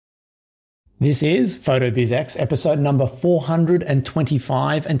This is PhotoBizX, episode number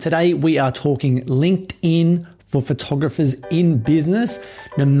 425, and today we are talking LinkedIn for photographers in business.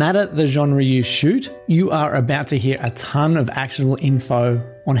 No matter the genre you shoot, you are about to hear a ton of actionable info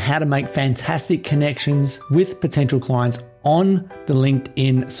on how to make fantastic connections with potential clients on the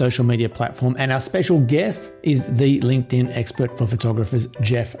LinkedIn social media platform. And our special guest is the LinkedIn expert for photographers,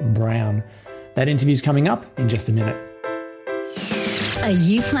 Jeff Brown. That interview is coming up in just a minute. Are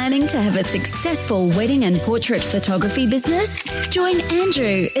you planning to have a successful wedding and portrait photography business? Join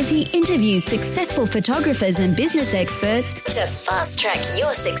Andrew as he interviews successful photographers and business experts to fast track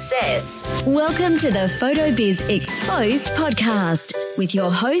your success. Welcome to the PhotoBiz Exposed podcast with your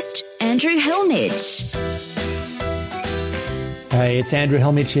host, Andrew Helmich. Hey, it's Andrew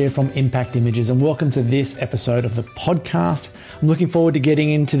Helmich here from Impact Images, and welcome to this episode of the podcast. I'm looking forward to getting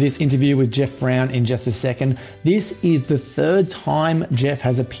into this interview with Jeff Brown in just a second. This is the third time Jeff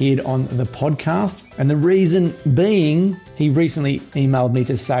has appeared on the podcast, and the reason being, he recently emailed me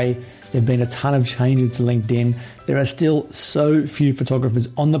to say there have been a ton of changes to LinkedIn. There are still so few photographers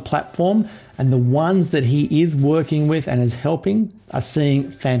on the platform, and the ones that he is working with and is helping are seeing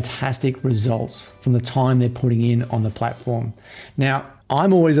fantastic results from the time they're putting in on the platform. Now,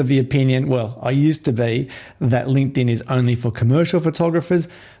 I'm always of the opinion, well, I used to be, that LinkedIn is only for commercial photographers,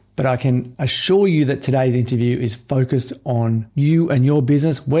 but I can assure you that today's interview is focused on you and your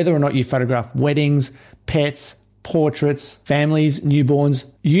business, whether or not you photograph weddings, pets, portraits, families,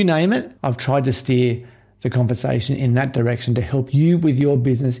 newborns, you name it. I've tried to steer the conversation in that direction to help you with your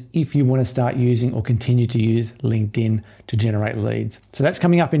business if you want to start using or continue to use LinkedIn to generate leads. So that's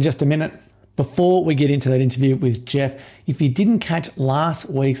coming up in just a minute. Before we get into that interview with Jeff, if you didn't catch last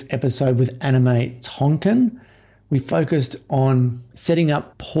week's episode with Anime Tonkin, we focused on setting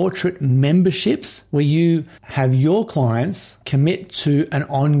up portrait memberships where you have your clients commit to an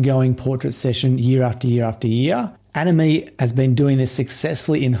ongoing portrait session year after year after year. Anime has been doing this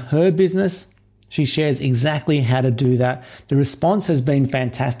successfully in her business. She shares exactly how to do that. The response has been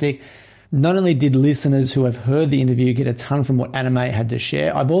fantastic. Not only did listeners who have heard the interview get a ton from what Anime had to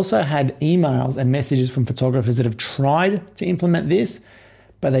share, I've also had emails and messages from photographers that have tried to implement this,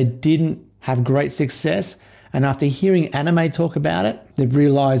 but they didn't have great success. And after hearing Anime talk about it, they've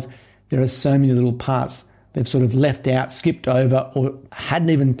realized there are so many little parts they've sort of left out, skipped over, or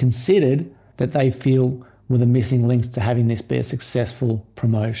hadn't even considered that they feel were the missing links to having this be a successful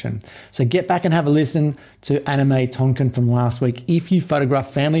promotion. So get back and have a listen to Anime Tonkin from last week. If you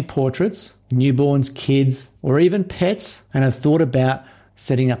photograph family portraits, newborns, kids, or even pets, and have thought about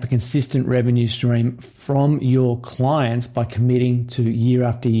setting up a consistent revenue stream from your clients by committing to year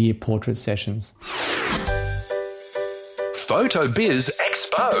after year portrait sessions. PhotoBiz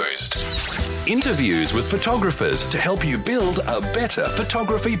Exposed. Interviews with photographers to help you build a better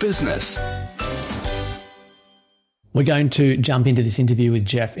photography business. We're going to jump into this interview with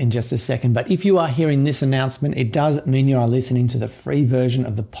Jeff in just a second, but if you are hearing this announcement, it does mean you are listening to the free version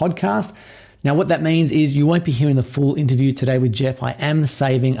of the podcast. Now, what that means is you won't be hearing the full interview today with Jeff. I am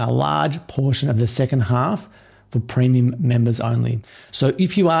saving a large portion of the second half for premium members only. So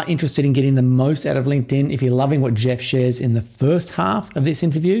if you are interested in getting the most out of LinkedIn, if you're loving what Jeff shares in the first half of this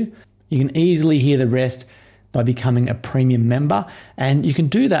interview, you can easily hear the rest by becoming a premium member. And you can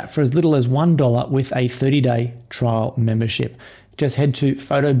do that for as little as $1 with a 30-day trial membership. Just head to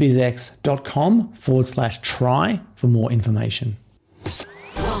photobizx.com/try for more information.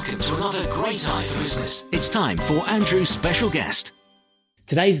 Welcome to another great eye for business. It's time for Andrew's special guest.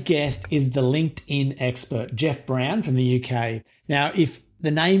 Today's guest is the LinkedIn expert, Jeff Brown from the UK. Now, if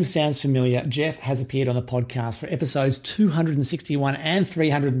the name sounds familiar, Jeff has appeared on the podcast for episodes 261 and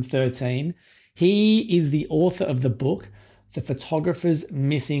 313. He is the author of the book, The Photographer's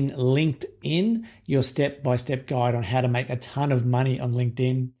Missing LinkedIn, your step-by-step guide on how to make a ton of money on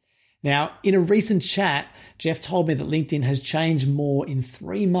LinkedIn. Now, in a recent chat, Jeff told me that LinkedIn has changed more in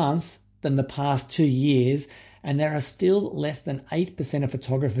 3 months than the past 2 years, and there are still less than 8% of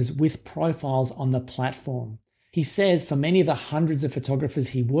photographers with profiles on the platform. He says for many of the hundreds of photographers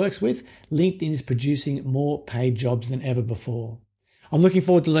he works with, LinkedIn is producing more paid jobs than ever before. I'm looking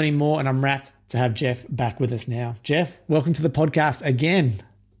forward to learning more, and I'm rapt to have Jeff back with us now. Jeff, welcome to the podcast again.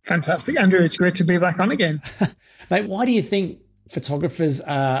 Fantastic, Andrew. It's great to be back on again. Mate, why do you think photographers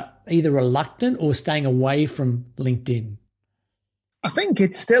are either reluctant or staying away from LinkedIn? I think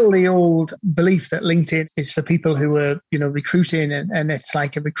it's still the old belief that LinkedIn is for people who are, recruiting and it's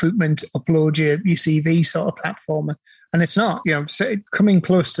like a recruitment, upload your CV sort of platform. And it's not, coming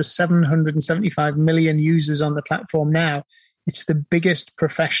close to 775 million users on the platform now. It's the biggest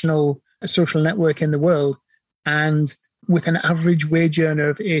professional social network in the world. And with an average wage earner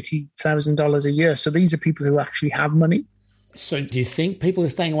of $80,000 a year. So these are people who actually have money. So do you think people are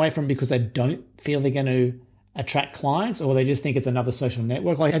staying away from it because they don't feel they're going to attract clients, or they just think it's another social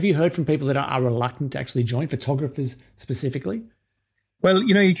network? Like, have you heard from people that are reluctant to actually join, photographers specifically? Well,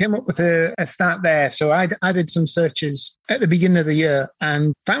 you came up with a stat there. So I did some searches at the beginning of the year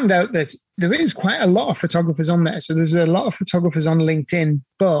and found out that there is quite a lot of photographers on there. So there's a lot of photographers on LinkedIn,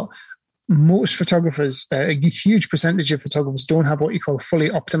 but most photographers, a huge percentage of photographers, don't have what you call fully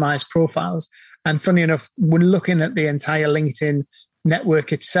optimized profiles. And funny enough, when looking at the entire LinkedIn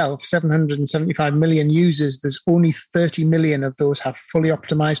network itself, 775 million users, there's only 30 million of those have fully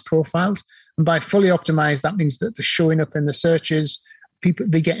optimized profiles. And by fully optimized, that means that they're showing up in the searches, people,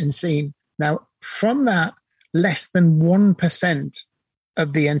 they're getting seen. Now, from that, less than 1%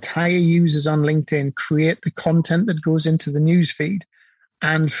 of the entire users on LinkedIn create the content that goes into the newsfeed.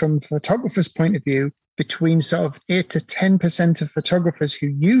 And from a photographer's point of view, between sort of 8 to 10% of photographers who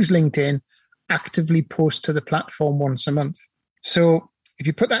use LinkedIn actively post to the platform once a month. So if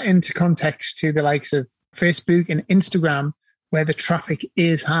you put that into context to the likes of Facebook and Instagram, where the traffic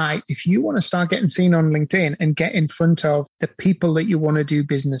is high, if you want to start getting seen on LinkedIn and get in front of the people that you want to do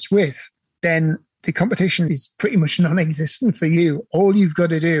business with, then the competition is pretty much non-existent for you. All you've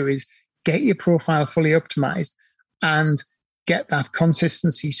got to do is get your profile fully optimized and get that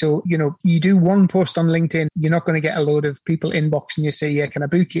consistency. So, you do one post on LinkedIn, you're not going to get a load of people inboxing you say, yeah, can I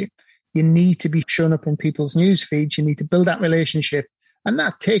book you? You need to be shown up in people's news feeds. You need to build that relationship. And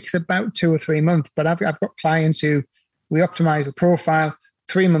that takes about 2 or 3 months. But I've got clients who we optimize the profile.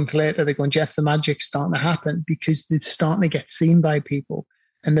 3 months later, they're going, Jeff, the magic's starting to happen because they're starting to get seen by people.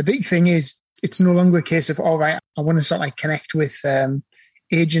 And the big thing is, it's no longer a case of, all right, I want to sort of like connect with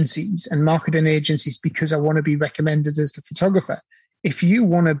agencies and marketing agencies because I want to be recommended as the photographer. If you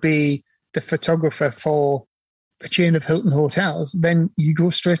want to be the photographer for a chain of Hilton hotels, then you go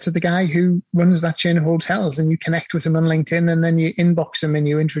straight to the guy who runs that chain of hotels and you connect with him on LinkedIn, and then you inbox him and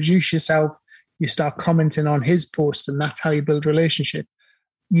you introduce yourself, you start commenting on his posts, and that's how you build relationship.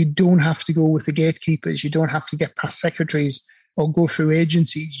 You don't have to go with the gatekeepers. You don't have to get past secretaries or go through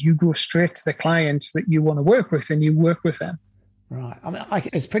agencies. You go straight to the client that you want to work with and you work with them. Right. I mean,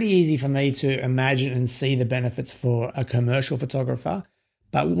 it's pretty easy for me to imagine and see the benefits for a commercial photographer.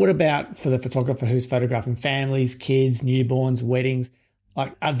 But what about for the photographer who's photographing families, kids, newborns, weddings?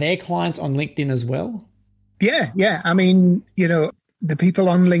 Like, are their clients on LinkedIn as well? Yeah. I mean, the people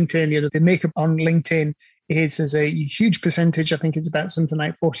on LinkedIn, the makeup on LinkedIn there's a huge percentage. I think it's about something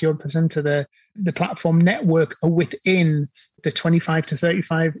like 40% of the platform network are within the 25 to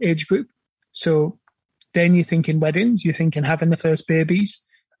 35 age group. So then you're thinking weddings, you're thinking having the first babies.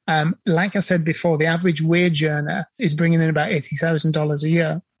 Like I said before, the average wage earner is bringing in about $80,000 a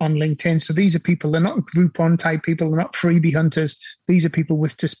year on LinkedIn. So these are people, they're not Groupon type people, they're not freebie hunters. These are people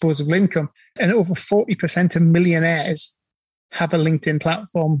with disposable income. And over 40% of millionaires have a LinkedIn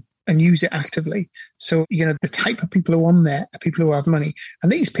platform and use it actively. So, the type of people who are on there are people who have money.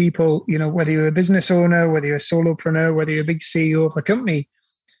 And these people, whether you're a business owner, whether you're a solopreneur, whether you're a big CEO of a company,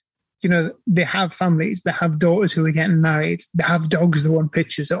 they have families, they have daughters who are getting married, they have dogs they want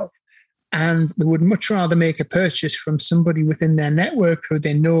pictures of, and they would much rather make a purchase from somebody within their network who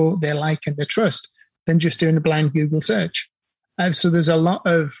they know, they like, and they trust than just doing a blind Google search. So there's a lot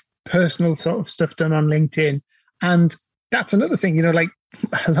of personal sort of stuff done on LinkedIn. And that's another thing, like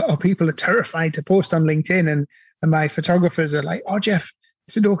a lot of people are terrified to post on LinkedIn, and my photographers are like, oh, Jeff,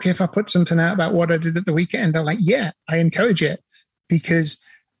 is it okay if I put something out about what I did at the weekend? I'm like, yeah, I encourage it, because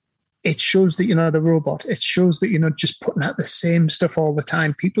it shows that you're not a robot. It shows that you're not just putting out the same stuff all the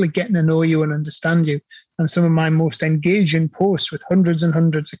time. People are getting to know you and understand you. And some of my most engaging posts with hundreds and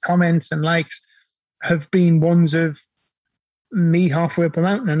hundreds of comments and likes have been ones of me halfway up a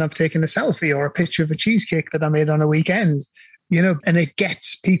mountain and I've taken a selfie or a picture of a cheesecake that I made on a weekend, and it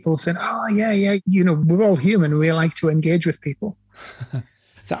gets people saying, oh, yeah, we're all human. We like to engage with people.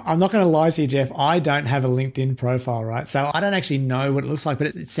 So I'm not going to lie to you, Jeff. I don't have a LinkedIn profile, right? So I don't actually know what it looks like, but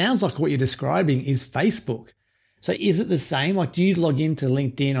it sounds like what you're describing is Facebook. So is it the same? Like, do you log into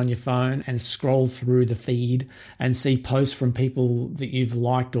LinkedIn on your phone and scroll through the feed and see posts from people that you've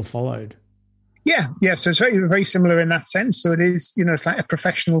liked or followed? Yeah. So it's very, very similar in that sense. So it is, it's like a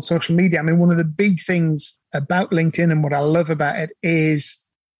professional social media. I mean, one of the big things about LinkedIn and what I love about it is,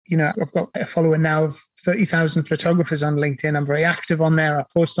 I've got a following now of 30,000 photographers on LinkedIn. I'm very active on there. I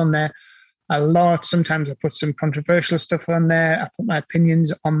post on there a lot. Sometimes I put some controversial stuff on there. I put my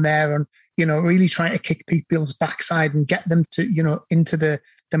opinions on there and, really try to kick people's backside and get them to, into the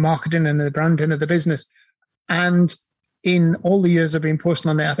marketing and the branding of the business. And in all the years I've been posting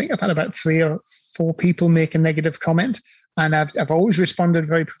on there, I think I've had about 3 or 4 people make a negative comment. And I've always responded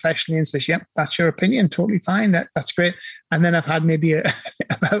very professionally and says, yep, that's your opinion. Totally fine. That's great. And then I've had maybe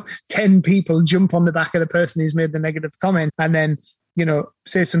about 10 people jump on the back of the person who's made the negative comment and then,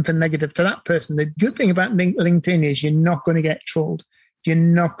 say something negative to that person. The good thing about LinkedIn is you're not going to get trolled. You're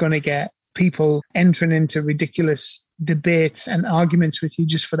not going to get people entering into ridiculous debates and arguments with you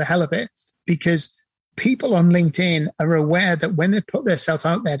just for the hell of it, because people on LinkedIn are aware that when they put themselves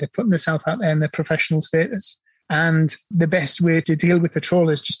out there, they're putting themselves out there in their professional status. And the best way to deal with a troll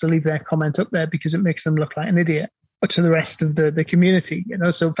is just to leave their comment up there because it makes them look like an idiot to the rest of the community.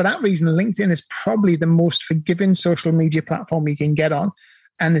 So for that reason, LinkedIn is probably the most forgiving social media platform you can get on.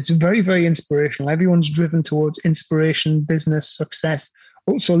 And it's very, very inspirational. Everyone's driven towards inspiration, business, success,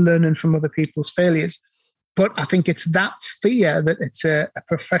 also learning from other people's failures. But I think it's that fear that it's a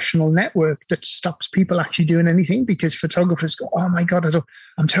professional network that stops people actually doing anything, because photographers go, oh my God,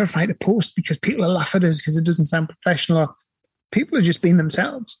 I'm terrified to post because people will laugh at us because it doesn't sound professional. Or people are just being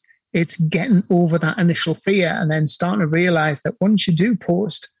themselves. It's getting over that initial fear and then starting to realize that once you do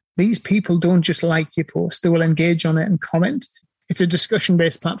post, these people don't just like your post. They will engage on it and comment. It's a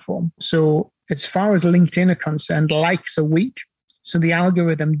discussion-based platform. So as far as LinkedIn are concerned, likes are weak. So the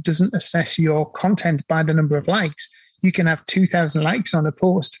algorithm doesn't assess your content by the number of likes. You can have 2,000 likes on a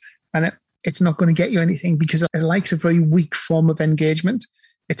post and it's not going to get you anything, because a like's a very weak form of engagement.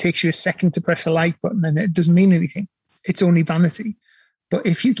 It takes you a second to press a like button and it doesn't mean anything. It's only vanity. But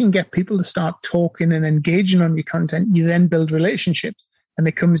if you can get people to start talking and engaging on your content, you then build relationships. And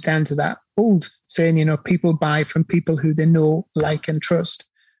it comes down to that old saying, people buy from people who they know, like, and trust.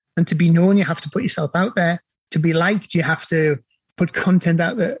 And to be known, you have to put yourself out there. To be liked, you have to put content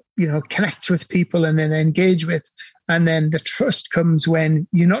out that, connects with people and then engage with. And then the trust comes when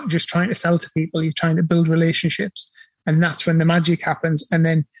you're not just trying to sell to people, you're trying to build relationships. And that's when the magic happens. And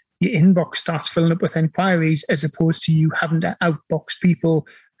then your inbox starts filling up with inquiries, as opposed to you having to outbox people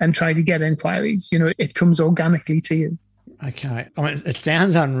and try to get inquiries. It comes organically to you. Okay. It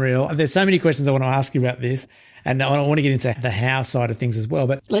sounds unreal. There's so many questions I want to ask you about this. And I want to get into the how side of things as well.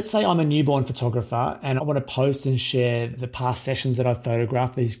 But let's say I'm a newborn photographer and I want to post and share the past sessions that I've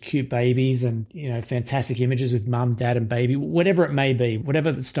photographed, these cute babies and, fantastic images with mum, dad and baby, whatever it may be,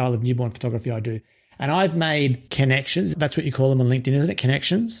 whatever the style of newborn photography I do. And I've made connections. That's what you call them on LinkedIn, isn't it?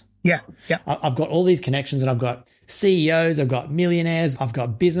 Connections? Yeah. I've got all these connections and I've got CEOs, I've got millionaires, I've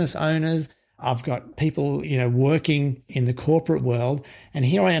got business owners, I've got people, working in the corporate world. And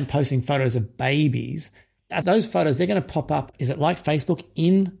here I am posting photos of babies. Those photos, they're going to pop up. Is it like Facebook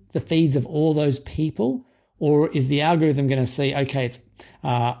in the feeds of all those people? Or is the algorithm going to see, okay, it's,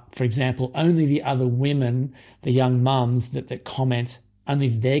 for example, only the other women, the young mums that comment, only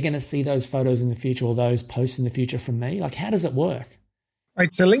they're going to see those photos in the future or those posts in the future from me? Like, how does it work?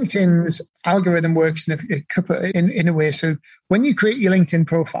 Right. So LinkedIn's algorithm works in a way. So when you create your LinkedIn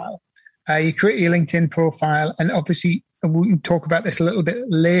profile, and obviously we can talk about this a little bit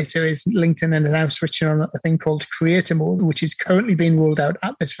later, is LinkedIn are now switching on a thing called creator mode, which is currently being rolled out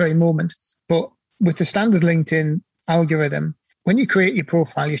at this very moment. But with the standard LinkedIn algorithm, when you create your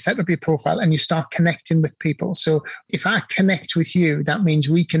profile, you set up your profile and you start connecting with people. So if I connect with you, that means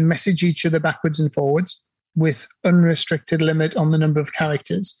we can message each other backwards and forwards with unrestricted limit on the number of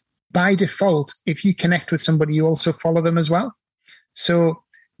characters. By default, if you connect with somebody, you also follow them as well. So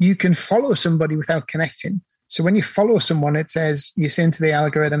you can follow somebody without connecting. So when you follow someone, it says, you're saying to the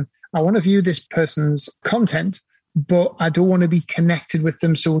algorithm, I want to view this person's content, but I don't want to be connected with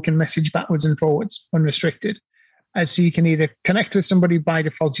them so we can message backwards and forwards, unrestricted. So you can either connect with somebody by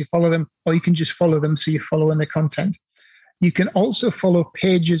default, you follow them, or you can just follow them so you're following the content. You can also follow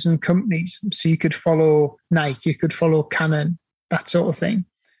pages and companies. So you could follow Nike, you could follow Canon, that sort of thing.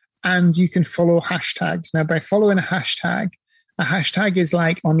 And you can follow hashtags. Now, by following a hashtag is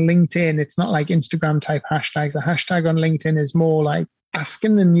like on LinkedIn, it's not like Instagram type hashtags. A hashtag on LinkedIn is more like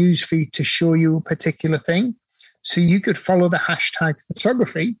asking the newsfeed to show you a particular thing. So you could follow the hashtag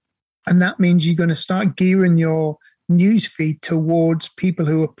photography, and that means you're going to start gearing your newsfeed towards people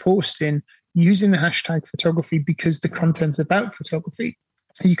who are posting using the hashtag photography because the content's about photography.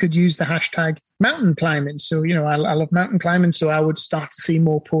 You could use the hashtag mountain climbing. So, I love mountain climbing, so I would start to see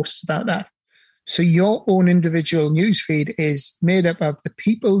more posts about that. So your own individual newsfeed is made up of the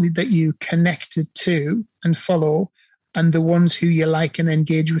people that you connected to and follow and the ones who you like and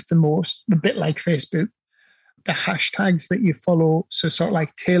engage with the most, a bit like Facebook. The hashtags that you follow, so sort of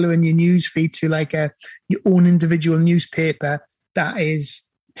like tailoring your newsfeed to like your own individual newspaper that is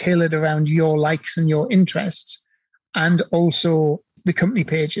tailored around your likes and your interests. And also the company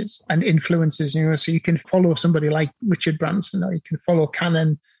pages and influencers, so you can follow somebody like Richard Branson, or you can follow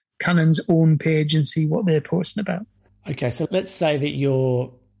Canon's own page and see what they're posting about. Okay, so let's say that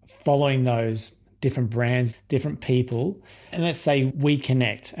you're following those different brands, different people, and let's say we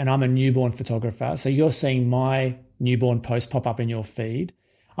connect and I'm a newborn photographer. So you're seeing my newborn post pop up in your feed.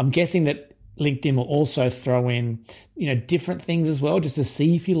 I'm guessing that LinkedIn will also throw in, different things as well, just to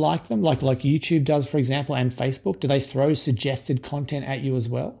see if you like them, like YouTube does, for example, and Facebook. Do they throw suggested content at you as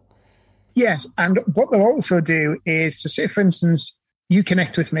well? Yes, and what they'll also do is, so say, for instance, you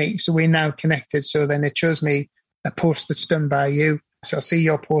connect with me, so we're now connected, so then it shows me a post that's done by you. So I'll see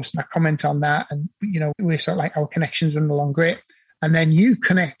your post and I comment on that, and, we're sort of like, our connections run along great. And then you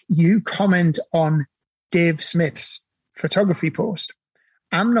comment on Dave Smith's photography post.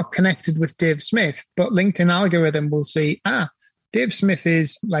 I'm not connected with Dave Smith, but LinkedIn algorithm will see, Dave Smith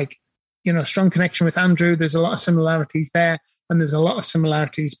is strong connection with Andrew. There's a lot of similarities there. And there's a lot of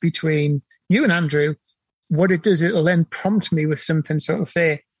similarities between you and Andrew. What it does, it'll then prompt me with something. So it'll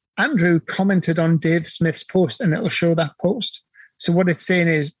say, Andrew commented on Dave Smith's post, and it'll show that post. So what it's saying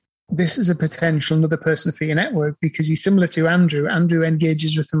is, this is a potential another person for your network because he's similar to Andrew. Andrew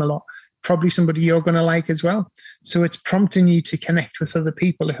engages with him a lot. Probably somebody you're going to like as well. So it's prompting you to connect with other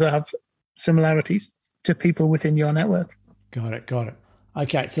people who have similarities to people within your network. Got it.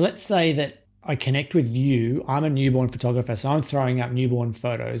 Okay, so let's say that I connect with you. I'm a newborn photographer, so I'm throwing up newborn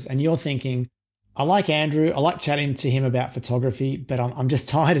photos, and you're thinking, I like Andrew, I like chatting to him about photography, but I'm just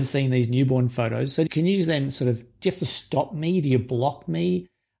tired of seeing these newborn photos. So can you then do you have to stop me? Do you block me?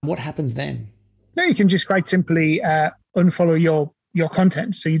 What happens then? No, you can just quite simply unfollow your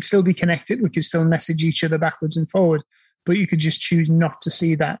content. So you'd still be connected. We could still message each other backwards and forward, but you could just choose not to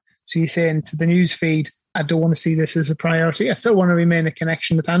see that. So you're saying to the news feed, I don't want to see this as a priority. I still want to remain a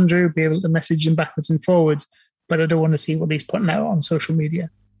connection with Andrew, be able to message him backwards and forwards, but I don't want to see what he's putting out on social media.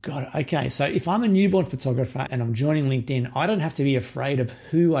 Got it. Okay. So if I'm a newborn photographer and I'm joining LinkedIn, I don't have to be afraid of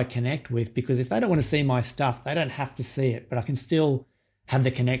who I connect with, because if they don't want to see my stuff, they don't have to see it, but I can still have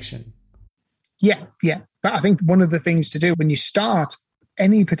the connection. Yeah. But I think one of the things to do when you start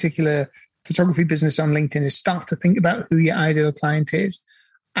any particular photography business on LinkedIn is start to think about who your ideal client is.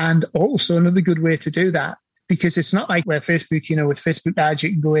 And also another good way to do that, because it's not like where Facebook, with Facebook ads,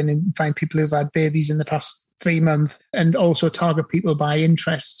 you can go in and find people who've had babies in the past 3 months and also target people by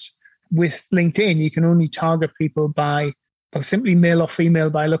interests. With LinkedIn, you can only target people by simply male or female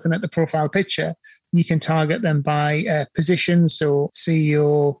by looking at the profile picture. You can target them by position, so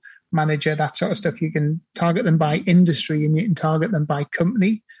CEO, manager, that sort of stuff. You can target them by industry, and you can target them by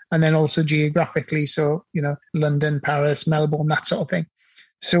company, and then also geographically. So, London, Paris, Melbourne, that sort of thing.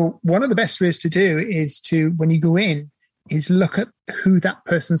 So one of the best ways to do is to, when you go in, is look at who that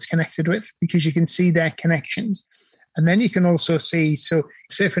person's connected with, because you can see their connections. And then you can also see, so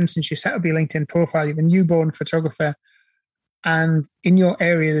say, for instance, you set up your LinkedIn profile, you have a newborn photographer, and in your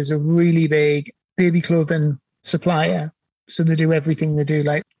area, there's a really big baby clothing supplier. So they do everything. They do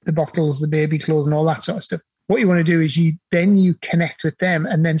like the bottles, the baby clothes, and all that sort of stuff. What you want to do is you connect with them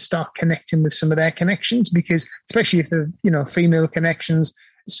and then start connecting with some of their connections, because especially if they're, female connections.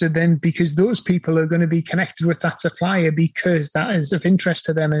 So then, because those people are going to be connected with that supplier because that is of interest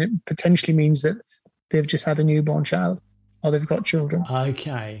to them, and it potentially means that they've just had a newborn child or they've got children.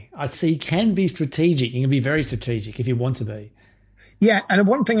 Okay. I see. You can be strategic. You can be very strategic if you want to be. Yeah. And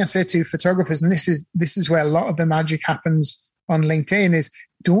one thing I say to photographers, and this is where a lot of the magic happens on LinkedIn, is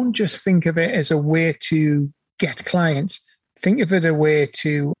don't just think of it as a way to get clients. Think of it a way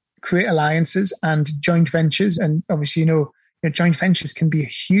to create alliances and joint ventures. And obviously, joint ventures can be a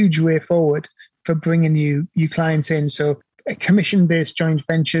huge way forward for bringing you clients in. So a commission-based joint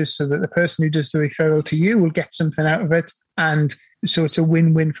ventures, so that the person who does the referral to you will get something out of it. And so it's a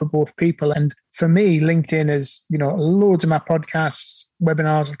win-win for both people. And for me, LinkedIn is, loads of my podcasts,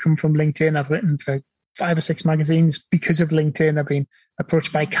 webinars have come from LinkedIn. I've written for 5 or 6 magazines because of LinkedIn. I've been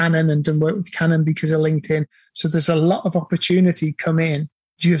approached by Canon and done work with Canon because of LinkedIn. So there's a lot of opportunity come in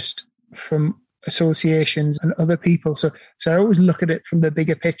just from associations and other people. So I always look at it from the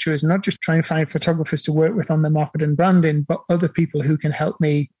bigger picture, as not just trying to find photographers to work with on the market and branding, but other people who can help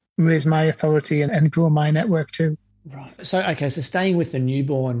me raise my authority and grow my network too. Right. So staying with the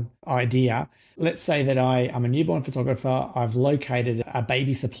newborn idea, let's say that I'm a newborn photographer. I've located a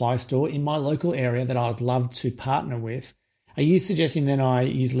baby supply store in my local area that I'd love to partner with. Are you suggesting then I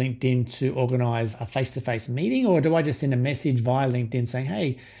use LinkedIn to organize a face-to-face meeting, or do I just send a message via LinkedIn saying,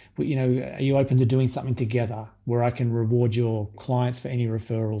 hey, are you open to doing something together where I can reward your clients for any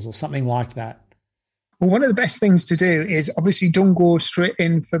referrals or something like that? Well, one of the best things to do is obviously don't go straight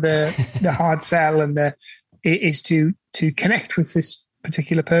in for the hard sell and the is to connect with this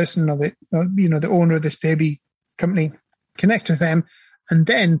particular person or the owner of this baby company, connect with them. And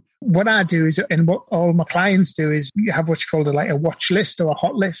then what I do is, and what all my clients do is, you have what's called a watch list or a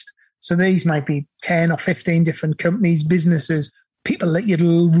hot list. So these might be 10 or 15 different companies, businesses, people that you'd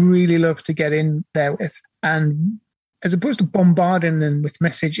really love to get in there with. And as opposed to bombarding them with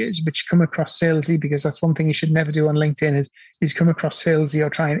messages which come across salesy, because that's one thing you should never do on LinkedIn is come across salesy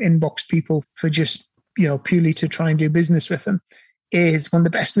or try and inbox people for just, purely to try and do business with them, is one of the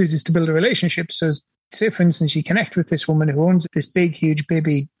best ways is to build a relationship. So say, for instance, you connect with this woman who owns this big, huge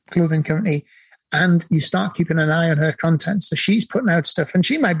baby clothing company, and you start keeping an eye on her content. So she's putting out stuff, and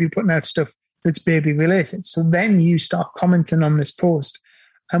she might be putting out stuff that's baby related. So then you start commenting on this post.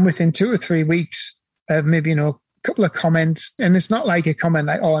 And within 2 or 3 weeks of maybe, a couple of comments, and it's not like a comment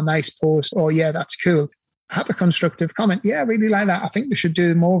like, oh, a nice post, or yeah, that's cool. Have a constructive comment. Yeah, I really like that. I think they should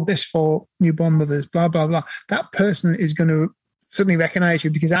do more of this for newborn mothers, blah, blah, blah. That person is going to suddenly recognize you,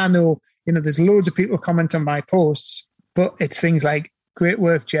 because I know, there's loads of people comment on my posts, but it's things like, great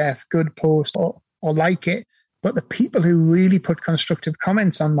work, Jeff, good post, or like it. But the people who really put constructive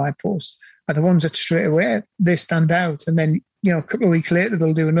comments on my posts are the ones that straight away, they stand out. And then, a couple of weeks later,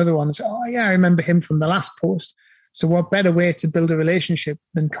 they'll do another one and say, oh yeah, I remember him from the last post. So what better way to build a relationship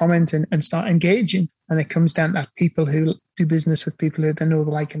than commenting and start engaging? And it comes down to people who do business with people who they know,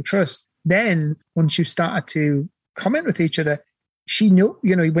 they like, and trust. Then once you've started to comment with each other,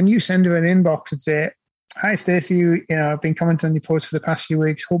 when you send her an inbox and say, hi, Stacey, I've been commenting on your posts for the past few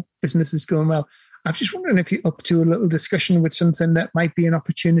weeks. Hope business is going well. I'm just wondering if you're up to a little discussion with something that might be an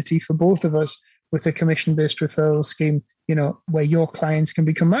opportunity for both of us with a commission-based referral scheme, where your clients can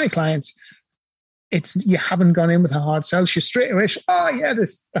become my clients. You haven't gone in with a hard sell. She's straight away, oh yeah,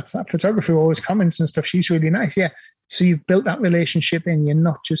 that's that photographer who always comments and stuff. She's really nice. Yeah. So you've built that relationship and you're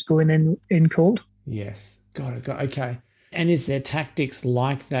not just going in cold. Yes. Got it. Okay. And is there tactics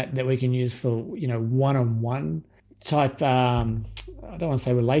like that we can use for, one-on-one type, I don't want to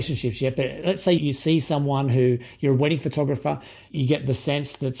say relationships yet, but let's say you see someone who, you're a wedding photographer, you get the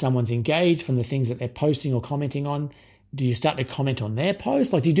sense that someone's engaged from the things that they're posting or commenting on. Do you start to comment on their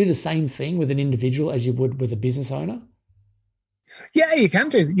post? Like, do you do the same thing with an individual as you would with a business owner? Yeah, you can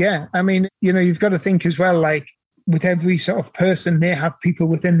do. Yeah. I mean, you've got to think as well, like with every sort of person, they have people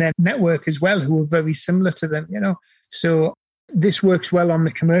within their network as well who are very similar to them, So this works well on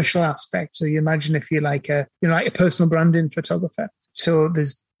the commercial aspect. So you imagine if you're like a personal branding photographer. So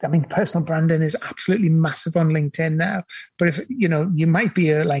personal branding is absolutely massive on LinkedIn now. But if, you might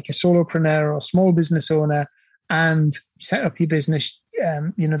be a solopreneur or a small business owner and set up your business,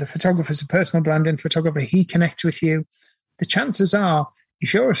 the photographer's a personal branding photographer, he connects with you. The chances are,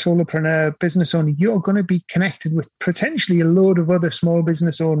 if you're a solopreneur business owner, you're going to be connected with potentially a load of other small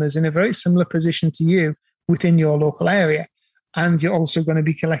business owners in a very similar position to you within your local area. And you're also going to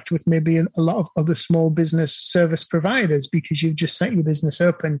be connected with maybe a lot of other small business service providers because you've just set your business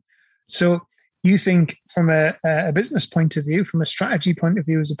up. And so you think from a business point of view, from a strategy point of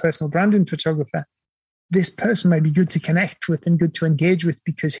view as a personal branding photographer, this person might be good to connect with and good to engage with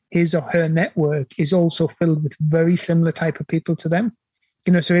because his or her network is also filled with very similar type of people to them.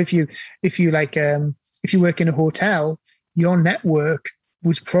 So if you work in a hotel, your network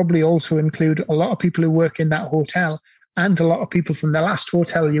would probably also include a lot of people who work in that hotel and a lot of people from the last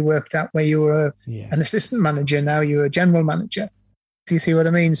hotel you worked at where you were an assistant manager. Now you're a general manager. Do you see what I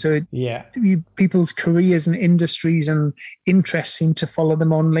mean? So yeah, people's careers and industries and interests seem to follow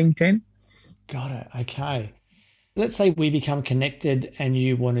them on LinkedIn. Got it. Okay. Let's say we become connected and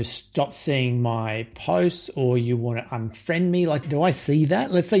you want to stop seeing my posts or you want to unfriend me. Like, do I see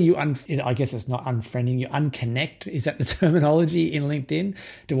that? Let's say I guess it's not unfriending, you unconnect. Is that the terminology in LinkedIn?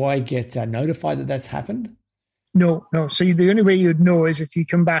 Do I get notified that that's happened? No. So the only way you'd know is if you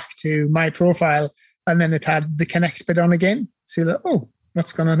come back to my profile and then it had the connect bit on again. So you're like, oh,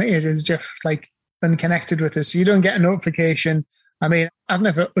 what's going on here? Is Jeff unconnected with us? So you don't get a notification. I mean, I've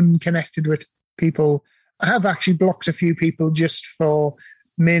never unconnected with people. I have actually blocked a few people just for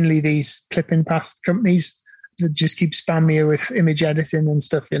mainly these clipping path companies that just keep spamming me with image editing and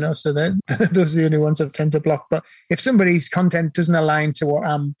stuff, so those are the only ones I've tend to block. But if somebody's content doesn't align to what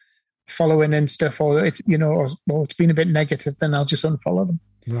I'm following and stuff, or it's, or it's been a bit negative, then I'll just unfollow them.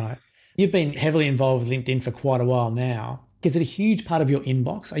 Right. You've been heavily involved with LinkedIn for quite a while now. Is it a huge part of your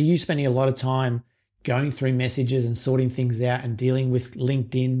inbox? Are you spending a lot of time going through messages and sorting things out and dealing with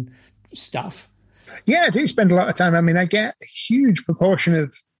LinkedIn stuff? Yeah, I do spend a lot of time. I mean, I get a huge proportion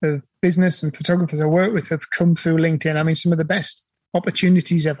of business and photographers I work with have come through LinkedIn. I mean, some of the best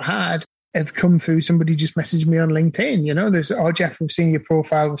opportunities I've had have come through somebody just messaged me on LinkedIn. There's, oh, Jeff, we've seen your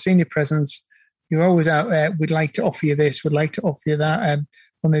profile, we've seen your presence. You're always out there. We'd like to offer you this. We'd like to offer you that.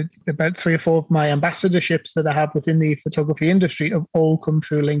 About 3 or 4 of my ambassadorships that I have within the photography industry have all come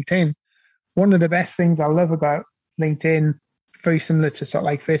through LinkedIn. One of the best things I love about LinkedIn, very similar to sort of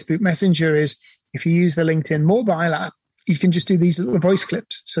like Facebook Messenger, is if you use the LinkedIn mobile app, you can just do these little voice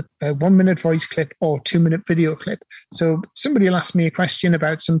clips. So a 1-minute voice clip or 2-minute video clip. So somebody will ask me a question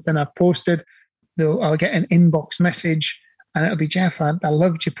about something I've posted. I'll get an inbox message and it'll be, Jeff, I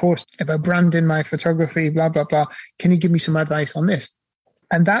loved your post about branding my photography, blah, blah, blah. Can you give me some advice on this?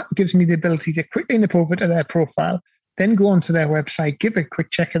 And that gives me the ability to quickly nip over to their profile, then go onto their website, give a quick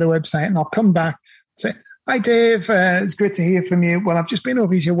check of the website, and I'll come back and say, hi, Dave, it's great to hear from you. Well, I've just been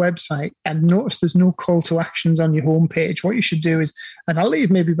over to your website and noticed there's no call to actions on your homepage. What you should do is, and I'll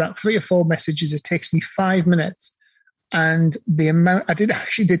leave maybe about 3 or 4 messages. It takes me 5 minutes. And the amount, I did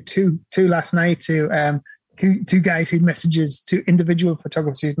two last night to two guys who messages, 2 individual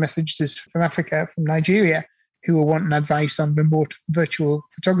photographers who messaged us from Africa, from Nigeria, who were wanting advice on remote virtual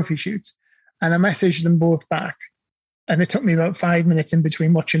photography shoots. And I messaged them both back. And it took me about 5 minutes in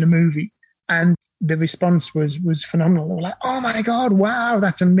between watching a movie. And the response was phenomenal. They were like, oh my God, wow,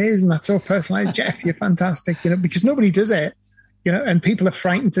 that's amazing. That's so personalized. Jeff, you're fantastic. Because nobody does it, and people are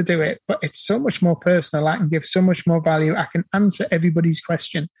frightened to do it, but it's so much more personal. I can give so much more value. I can answer everybody's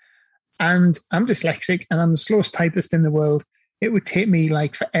question. And I'm dyslexic and I'm the slowest typist in the world. It would take me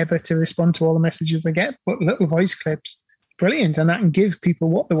like forever to respond to all the messages I get, but little voice clips, brilliant. And I can give people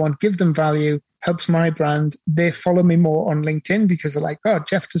what they want, give them value, helps my brand. They follow me more on LinkedIn because they're like, God,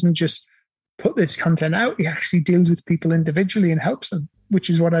 Jeff doesn't just put this content out. He actually deals with people individually and helps them, which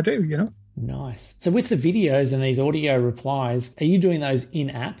is what I do, Nice. So with the videos and these audio replies, are you doing those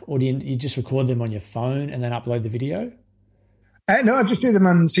in-app or do you just record them on your phone and then upload the video? No, I just do them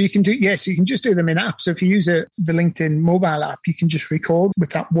on, so you can just do them in app. So if you use the LinkedIn mobile app, you can just record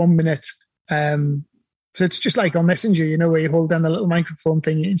with that 1 minute. So it's just like on Messenger, where you hold down the little microphone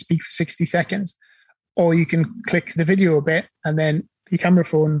thing and speak for 60 seconds. Or you can click the video a bit and then your camera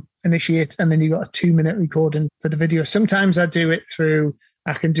phone initiates and then you've got a 2-minute recording for the video. Sometimes I do it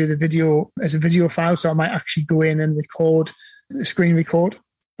I can do the video as a video file. So I might actually go in and record the screen record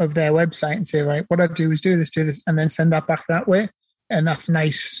of their website and say, right, what I do is do this, and then send that back that way. And that's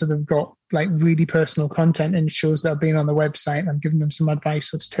nice. So they've got like really personal content and it shows that I've been on the website and I'm giving them some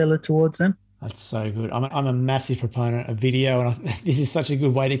advice. So it's tailored towards them. That's so good. I'm a massive proponent of video, and this is such a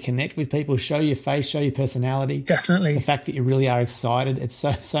good way to connect with people. Show your face, show your personality. Definitely. The fact that you really are excited, it's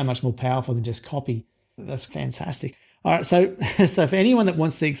so much more powerful than just copy. That's fantastic. All right, so for anyone that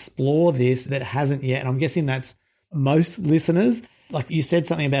wants to explore this that hasn't yet, and I'm guessing that's most listeners, like you said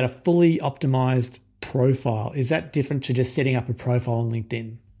something about a fully optimized profile. Is that different to just setting up a profile on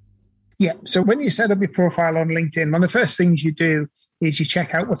LinkedIn? Yeah. So when you set up your profile on LinkedIn, one of the first things you do is you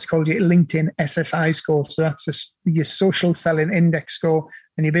check out what's called your LinkedIn SSI score. So that's your social selling index score.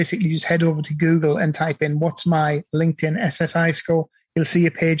 And you basically just head over to Google and type in, what's my LinkedIn SSI score? You'll see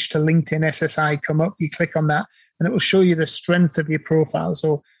a page to LinkedIn SSI come up. You click on that and it will show you the strength of your profile.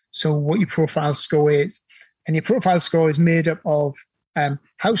 So what your profile score is. And your profile score is made up of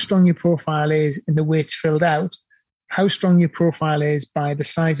how strong your profile is in the way it's filled out, how strong your profile is by the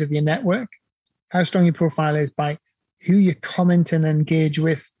size of your network, how strong your profile is by who you comment and engage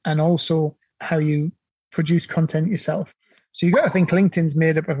with, and also how you produce content yourself. So you've got to think LinkedIn's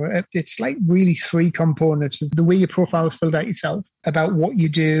made up of, it's like really 3 components: the way your profile is filled out yourself, about what you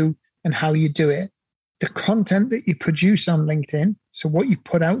do and how you do it, the content that you produce on LinkedIn, so what you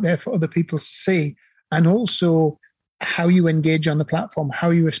put out there for other people to see, and also how you engage on the platform, how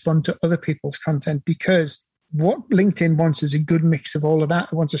you respond to other people's content. Because what LinkedIn wants is a good mix of all of that.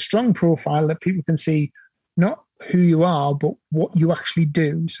 It wants a strong profile that people can see not who you are, but what you actually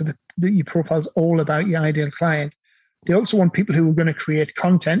do. So that your profile is all about your ideal client. They also want people who are going to create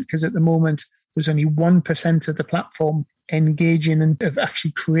content, because at the moment, there's only 1% of the platform engaging and of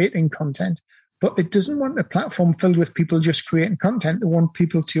actually creating content. But it doesn't want a platform filled with people just creating content. They want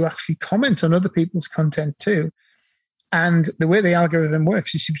people to actually comment on other people's content too. And the way the algorithm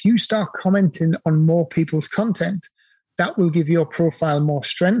works is if you start commenting on more people's content, that will give your profile more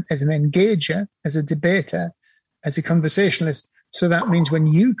strength as an engager, as a debater, as a conversationalist. So that means when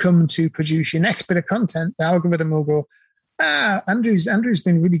you come to produce your next bit of content, the algorithm will go, Andrew's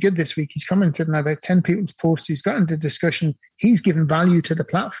been really good this week. He's commented on about 10 people's posts. He's got into discussion. He's given value to the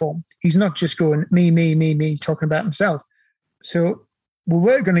platform. He's not just going, me, talking about himself. So we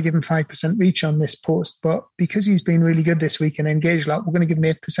were going to give him 5% reach on this post, but because he's been really good this week and engaged a lot, we're going to give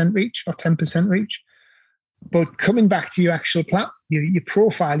him 8% reach or 10% reach. But coming back to your actual your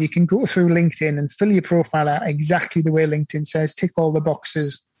profile, you can go through LinkedIn and fill your profile out exactly the way LinkedIn says, tick all the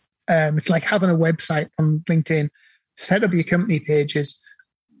boxes, It's like having a website on LinkedIn, set up your company pages,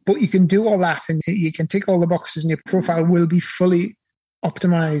 but you can do all that and you can tick all the boxes and your profile will be fully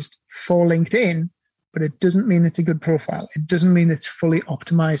optimized for LinkedIn, but it doesn't mean it's a good profile. It doesn't mean it's fully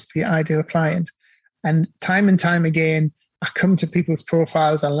optimized for your ideal client. And time again, I come to people's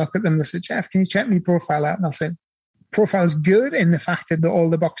profiles, I look at them, they say, Jeff, can you check my profile out? And I'll say, profile's good in the fact that all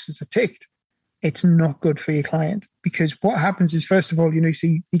the boxes are ticked. It's not good for your client, because what happens is, first of all, you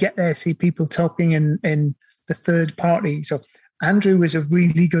get there, see people talking in the third party. So Andrew is a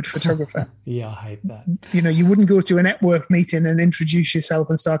really good photographer. Yeah, I hate that. You wouldn't go to a network meeting and introduce yourself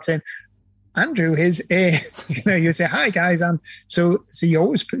and start saying, Andrew is you say, hi guys. So you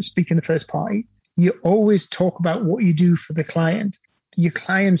always speak in the first party. You always talk about what you do for the client. Your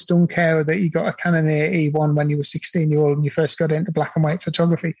clients don't care that you got a Canon A1 when you were 16-year-old and you first got into black and white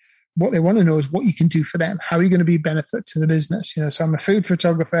photography. What they want to know is what you can do for them. How are you going to be a benefit to the business? So I'm a food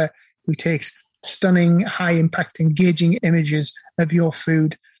photographer who takes stunning, high impact, engaging images of your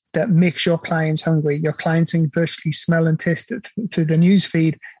food that makes your clients hungry. Your clients can virtually smell and taste it through the news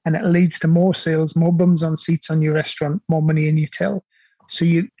feed, and it leads to more sales, more bums on seats on your restaurant, more money in your till. So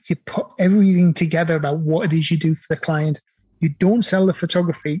you put everything together about what it is you do for the client. You don't sell the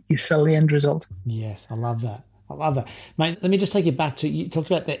photography, you sell the end result. Yes, I love that. Mate, let me just take you back to, you talked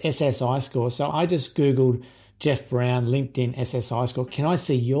about the SSI score. So I just Googled Jeff Brown, LinkedIn SSI score. Can I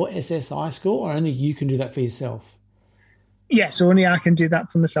see your SSI score, or only you can do that for yourself? Yes, only I can do that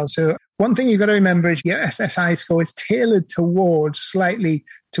for myself. So one thing you've got to remember is your SSI score is tailored slightly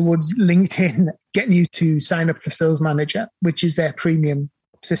towards LinkedIn, getting you to sign up for Sales Manager, which is their premium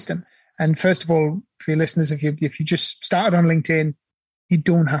system. And first of all, for your listeners, if you just started on LinkedIn, you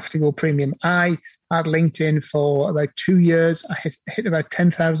don't have to go premium. I had LinkedIn for about 2 years. I hit about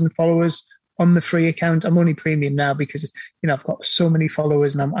 10,000 followers on the free account. I'm only premium now because I've got so many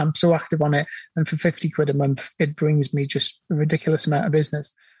followers and I'm so active on it. And for 50 quid a month, it brings me just a ridiculous amount of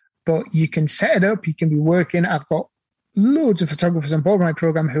business. But you can set it up. You can be working. I've got loads of photographers on board my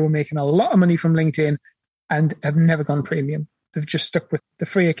program who are making a lot of money from LinkedIn and have never gone premium. They've just stuck with the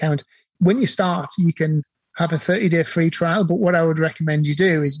free account. When you start, you can have a 30-day free trial. But what I would recommend you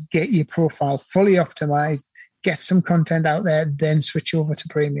do is get your profile fully optimized, get some content out there, then switch over to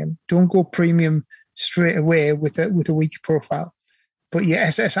premium. Don't go premium straight away with a weak profile. But your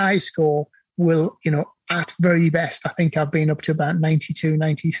SSI score will, at very best, I think I've been up to about 92,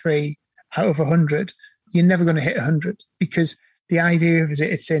 93 out of 100. You're never going to hit 100, because the idea of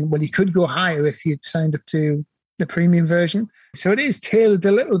it's saying, well, you could go higher if you'd signed up to the premium version. So it is tailored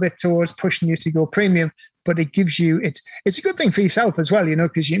a little bit towards pushing you to go premium, but it gives you, it's a good thing for yourself as well,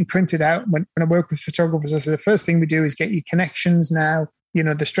 because you can print it out. When I work with photographers, so the first thing we do is get you connections now,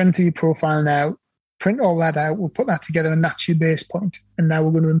 the strength of your profile now, print all that out, we'll put that together, and that's your base point. And now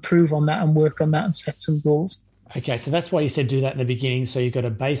we're going to improve on that and work on that and set some goals. Okay, so that's why you said do that in the beginning. So you've got a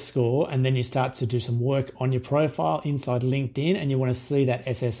base score, and then you start to do some work on your profile inside LinkedIn, and you want to see that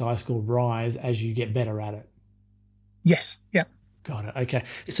SSI score rise as you get better at it. Yes, yeah. Got it. Okay.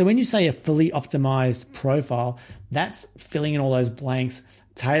 So when you say a fully optimized profile, that's filling in all those blanks,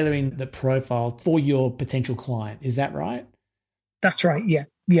 tailoring the profile for your potential client. Is that right? That's right. Yeah.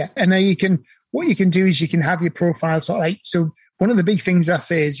 Yeah. And then what you can do is you can have your profile so one of the big things I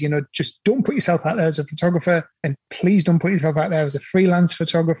say is, just don't put yourself out there as a photographer, and please don't put yourself out there as a freelance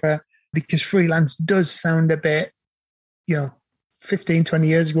photographer, because freelance does sound a bit, 15, 20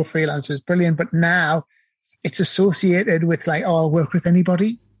 years ago, freelance was brilliant, but now it's associated with I'll work with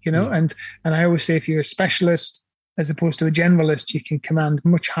anybody, and I always say if you're a specialist as opposed to a generalist, you can command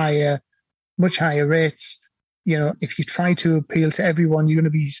much higher rates. If you try to appeal to everyone, you're going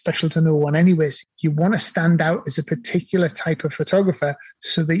to be special to no one anyways. You want to stand out as a particular type of photographer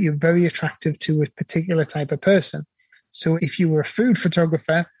so that you're very attractive to a particular type of person. So if you were a food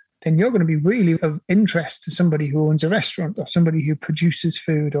photographer, then you're going to be really of interest to somebody who owns a restaurant or somebody who produces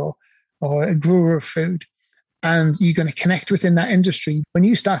food or a grower of food. And you're going to connect within that industry. When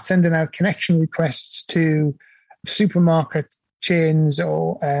you start sending out connection requests to supermarket chains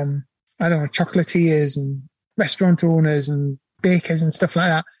or, chocolatiers and restaurant owners and bakers and stuff like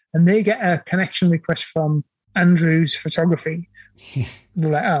that, and they get a connection request from Andrew's photography,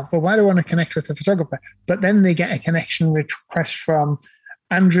 they're like, oh, well, why do I want to connect with a photographer? But then they get a connection request from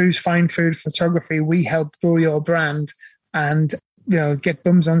Andrew's Fine Food Photography. We help grow your brand and get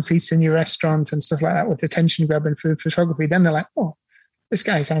bums on seats in your restaurant and stuff like that with attention grabbing food photography. Then they're like, oh, this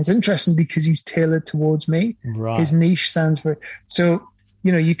guy sounds interesting because he's tailored towards me. Right. His niche sounds very... So,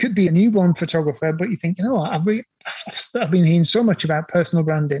 you could be a newborn photographer, but you think, I've been hearing so much about personal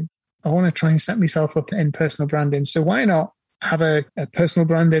branding. I want to try and set myself up in personal branding. So why not have a personal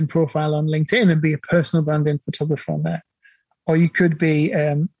branding profile on LinkedIn and be a personal branding photographer on there. Or you could be,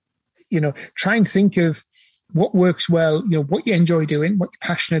 try and think of what works well, what you enjoy doing, what you're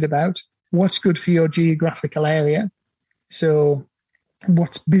passionate about, what's good for your geographical area. So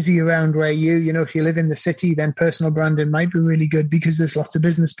what's busy around where if you live in the city, then personal branding might be really good because there's lots of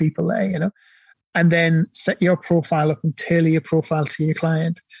business people there, and then set your profile up and tailor your profile to your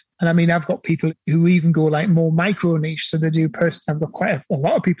client. And I mean, I've got people who even go like more micro niche. So they do I've got quite a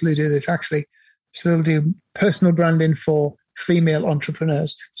lot of people who do this actually. So they'll do personal branding for female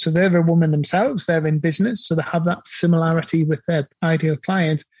entrepreneurs. So they're a woman themselves, they're in business. So they have that similarity with their ideal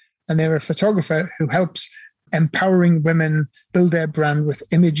client. And they're a photographer who helps empowering women build their brand with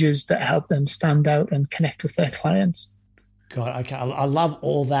images that help them stand out and connect with their clients. God, okay, I love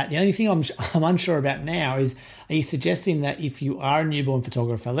all that. The only thing I'm unsure about now is, are you suggesting that if you are a newborn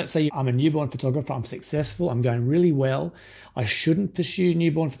photographer, let's say I'm a newborn photographer, I'm successful, I'm going really well, I shouldn't pursue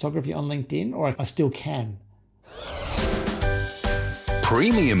newborn photography on LinkedIn, or I still can?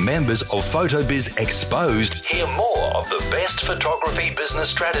 Premium members of PhotoBiz Exposed hear more of the best photography business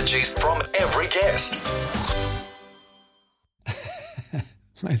strategies from every guest.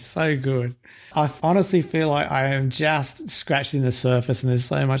 It's so good. I honestly feel like I am just scratching the surface and there's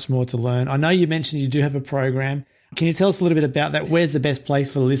so much more to learn. I know you mentioned you do have a program. Can you tell us a little bit about that? Where's the best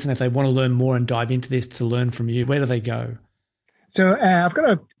place for the listener if they want to learn more and dive into this to learn from you? Where do they go? So I've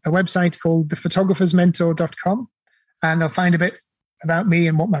got a website called thephotographersmentor.com, and they'll find a bit about me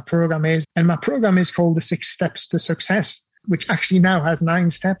and what my program is. And my program is called The 6 Steps to Success, which actually now has 9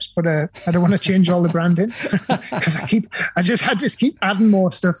 steps, but I don't want to change all the branding because I just keep adding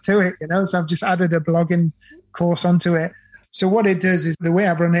more stuff to it, So I've just added a blogging course onto it. So what it does is, the way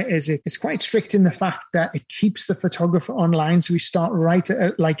I run it is it's quite strict in the fact that it keeps the photographer online. So we start right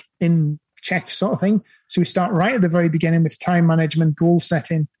at like in check sort of thing. So we start right at the very beginning with time management, goal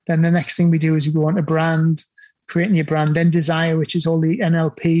setting. Then the next thing we do is we go on to brand, creating your brand, then desire, which is all the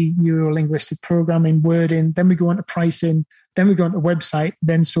NLP, neuro-linguistic programming, wording. Then we go on to pricing. Then we go on to website,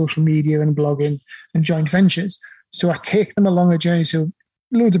 then social media and blogging and joint ventures. So I take them along a journey. So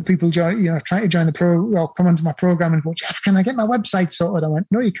loads of people try to join the or come onto my program and go, Jeff, can I get my website sorted? I went,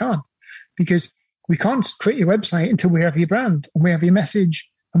 no, you can't, because we can't create your website until we have your brand and we have your message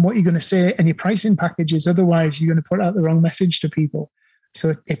and what you're going to say and your pricing packages. Otherwise, you're going to put out the wrong message to people.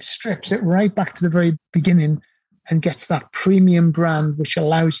 So it strips it right back to the very beginning and gets that premium brand, which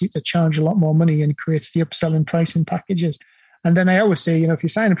allows you to charge a lot more money and creates the upselling pricing packages. And then I always say, if you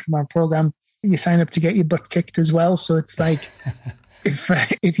sign up for my program, you sign up to get your butt kicked as well. So it's like,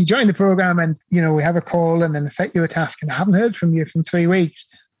 if you join the program and, we have a call and then I set you a task and I haven't heard from you from 3 weeks,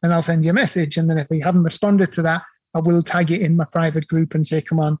 then I'll send you a message. And then if you haven't responded to that, I will tag it in my private group and say,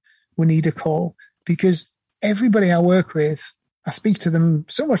 come on, we need a call. Because everybody I work with, I speak to them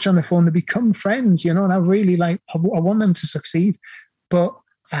so much on the phone, they become friends, and I really I want them to succeed, but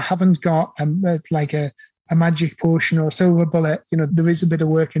I haven't got a magic potion or a silver bullet. There is a bit of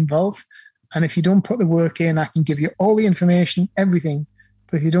work involved. And if you don't put the work in, I can give you all the information, everything.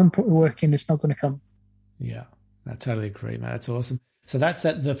 But if you don't put the work in, it's not going to come. Yeah, I totally agree, mate. That's awesome. So that's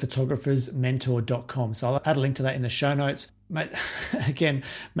at thephotographersmentor.com. So I'll add a link to that in the show notes. Mate, again,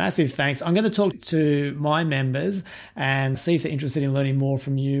 massive thanks. I'm going to talk to my members and see if they're interested in learning more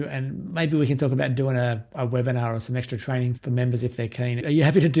from you. And maybe we can talk about doing a webinar or some extra training for members if they're keen. Are you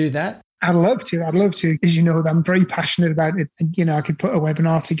happy to do that? I'd love to. As you know, I'm very passionate about it. And, I could put a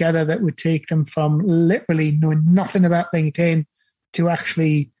webinar together that would take them from literally knowing nothing about LinkedIn to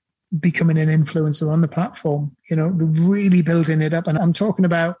actually becoming an influencer on the platform, really building it up. And I'm talking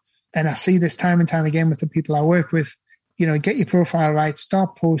about, and I see this time and time again with the people I work with, get your profile right,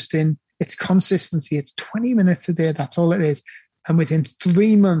 start posting. It's consistency. It's 20 minutes a day. That's all it is. And within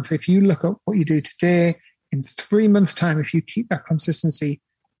 3 months, if you look up what you do today, in 3 months' time, if you keep that consistency,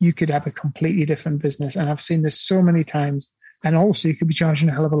 you could have a completely different business. And I've seen this so many times. And also you could be charging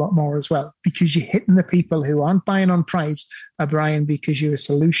a hell of a lot more as well, because you're hitting the people who aren't buying on price, are buying because you're a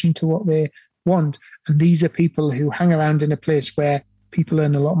solution to what they want. And these are people who hang around in a place where people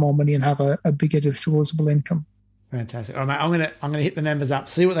earn a lot more money and have a bigger disposable income. Fantastic. All right, mate, I'm gonna hit the members up,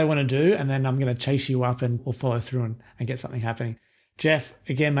 see what they want to do, and then I'm going to chase you up and we'll follow through and get something happening. Jeff,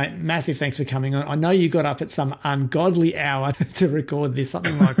 again, mate, massive thanks for coming on. I know you got up at some ungodly hour to record this,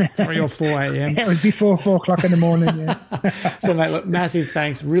 something like 3 or 4 a.m. Yeah, it was before 4 o'clock in the morning, yeah. So, mate, look, massive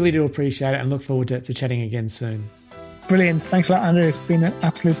thanks. Really do appreciate it and look forward to chatting again soon. Brilliant. Thanks a lot, Andrew. It's been an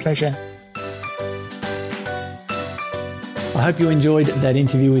absolute pleasure. I hope you enjoyed that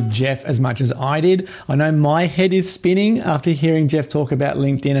interview with Jeff as much as I did. I know my head is spinning after hearing Jeff talk about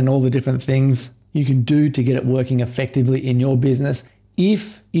LinkedIn and all the different things you can do to get it working effectively in your business.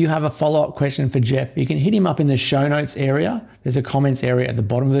 If you have a follow-up question for Jeff, you can hit him up in the show notes area. There's a comments area at the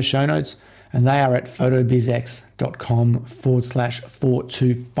bottom of the show notes, and they are at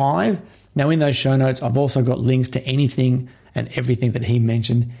photobizx.com/425. Now, in those show notes, I've also got links to anything and everything that he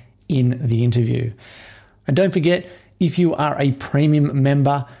mentioned in the interview. And don't forget, if you are a premium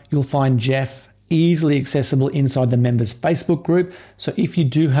member, you'll find Jeff easily accessible inside the members Facebook group. So if you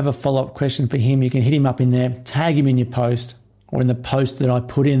do have a follow-up question for him, you can hit him up in there, tag him in your post or in the post that I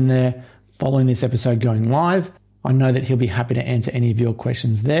put in there following this episode going live. I know that he'll be happy to answer any of your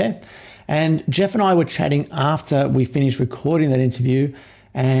questions there. And Jeff and I were chatting after we finished recording that interview,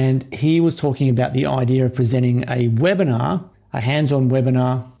 and he was talking about the idea of presenting a webinar, a hands-on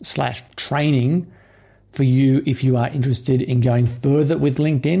webinar / training for you if you are interested in going further with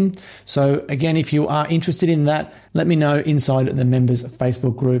LinkedIn. So again, if you are interested in that, let me know inside the members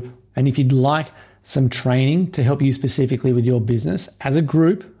Facebook group. And if you'd like some training to help you specifically with your business as a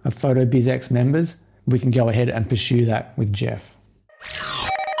group of PhotoBizX members, we can go ahead and pursue that with Jeff.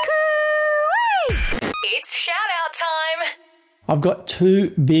 It's shout out time. I've got two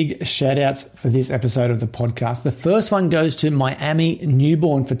big shout outs for this episode of the podcast. The first one goes to Miami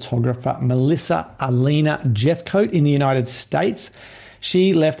newborn photographer Melissa Alina Jeffcoat in the United States.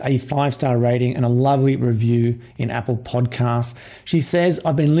 She left a 5-star rating and a lovely review in Apple Podcasts. She says,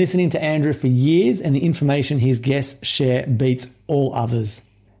 "I've been listening to Andrew for years and the information his guests share beats all others.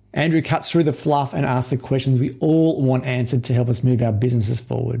 Andrew cuts through the fluff and asks the questions we all want answered to help us move our businesses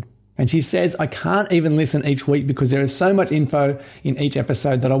forward." And she says, "I can't even listen each week because there is so much info in each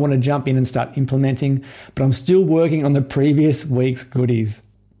episode that I want to jump in and start implementing, but I'm still working on the previous week's goodies."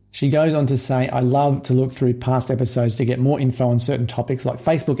 She goes on to say, "I love to look through past episodes to get more info on certain topics like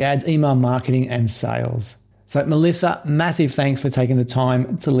Facebook ads, email marketing, and sales." So Melissa, massive thanks for taking the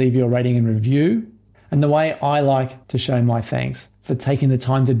time to leave your rating and review. And the way I like to show my thanks for taking the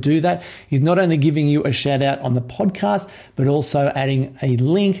time to do that is not only giving you a shout out on the podcast, but also adding a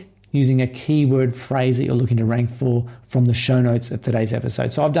link using a keyword phrase that you're looking to rank for from the show notes of today's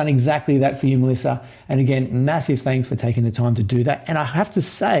episode. So I've done exactly that for you, Melissa. And again, massive thanks for taking the time to do that. And I have to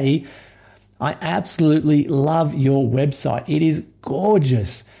say, I absolutely love your website. It is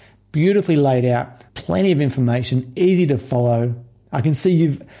gorgeous, beautifully laid out, plenty of information, easy to follow. I can see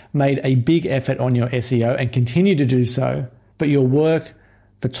you've made a big effort on your SEO and continue to do so, but your work,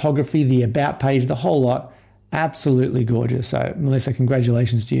 photography, the about page, the whole lot, absolutely gorgeous. So Melissa,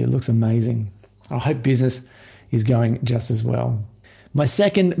 congratulations to you. It looks amazing. I hope business is going just as well. My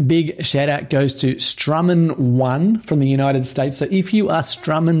second big shout out goes to Strumman1 from the United States. So if you are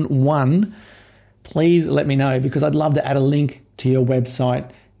Strumman1, please let me know because I'd love to add a link to your website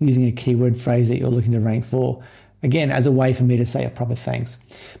using a keyword phrase that you're looking to rank for. Again, as a way for me to say a proper thanks.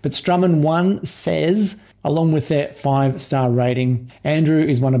 But Strumman1 says, along with their 5-star rating, "Andrew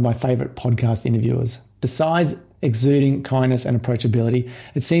is one of my favorite podcast interviewers. Besides exuding kindness and approachability,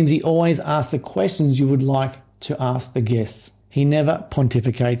 it seems he always asks the questions you would like to ask the guests. He never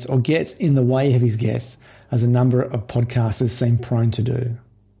pontificates or gets in the way of his guests, as a number of podcasters seem prone to do.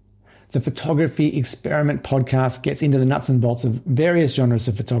 The Photography Experiment podcast gets into the nuts and bolts of various genres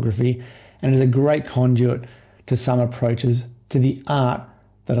of photography and is a great conduit to some approaches to the art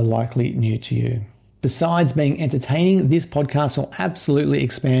that are likely new to you. Besides being entertaining, this podcast will absolutely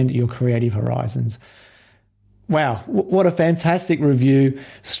expand your creative horizons." Wow, what a fantastic review.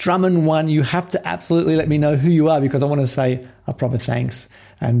 Strumman1, you have to absolutely let me know who you are because I want to say a proper thanks.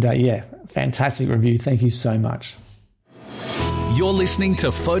 And fantastic review. Thank you so much. You're listening to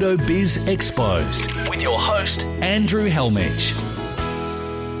Photo Biz Exposed with your host, Andrew Hellmich.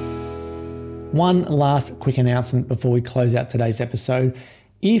 One last quick announcement before we close out today's episode.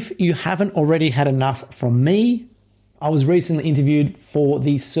 If you haven't already had enough from me, I was recently interviewed for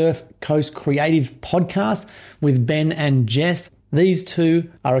the Surf Coast Creative podcast with Ben and Jess. These two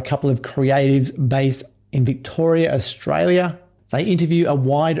are a couple of creatives based in Victoria, Australia. They interview a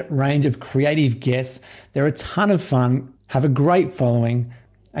wide range of creative guests. They're a ton of fun, have a great following.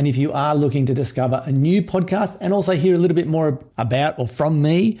 And if you are looking to discover a new podcast and also hear a little bit more about or from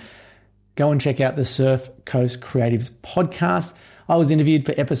me, go and check out the Surf Coast Creatives podcast. I was interviewed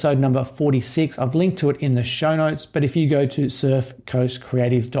for episode number 46. I've linked to it in the show notes, but if you go to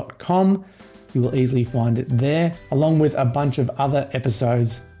surfcoastcreatives.com, you will easily find it there, along with a bunch of other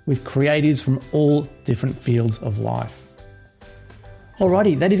episodes with creatives from all different fields of life.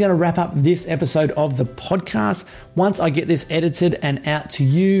 Alrighty, that is going to wrap up this episode of the podcast. Once I get this edited and out to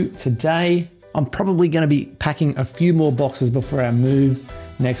you today, I'm probably going to be packing a few more boxes before I move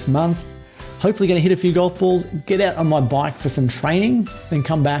next month. Hopefully going to hit a few golf balls, get out on my bike for some training, then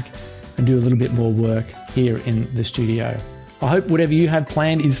come back and do a little bit more work here in the studio. I hope whatever you have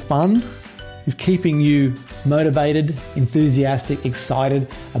planned is fun, is keeping you motivated, enthusiastic, excited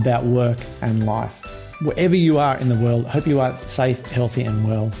about work and life. Wherever you are in the world, I hope you are safe, healthy, and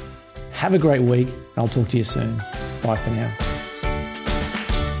well. Have a great week. I'll talk to you soon. Bye for now.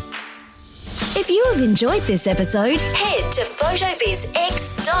 If you have enjoyed this episode, head to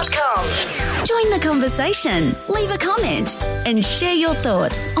photobizx.com. Join the conversation, leave a comment, and share your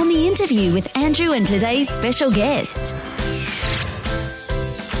thoughts on the interview with Andrew and today's special guest.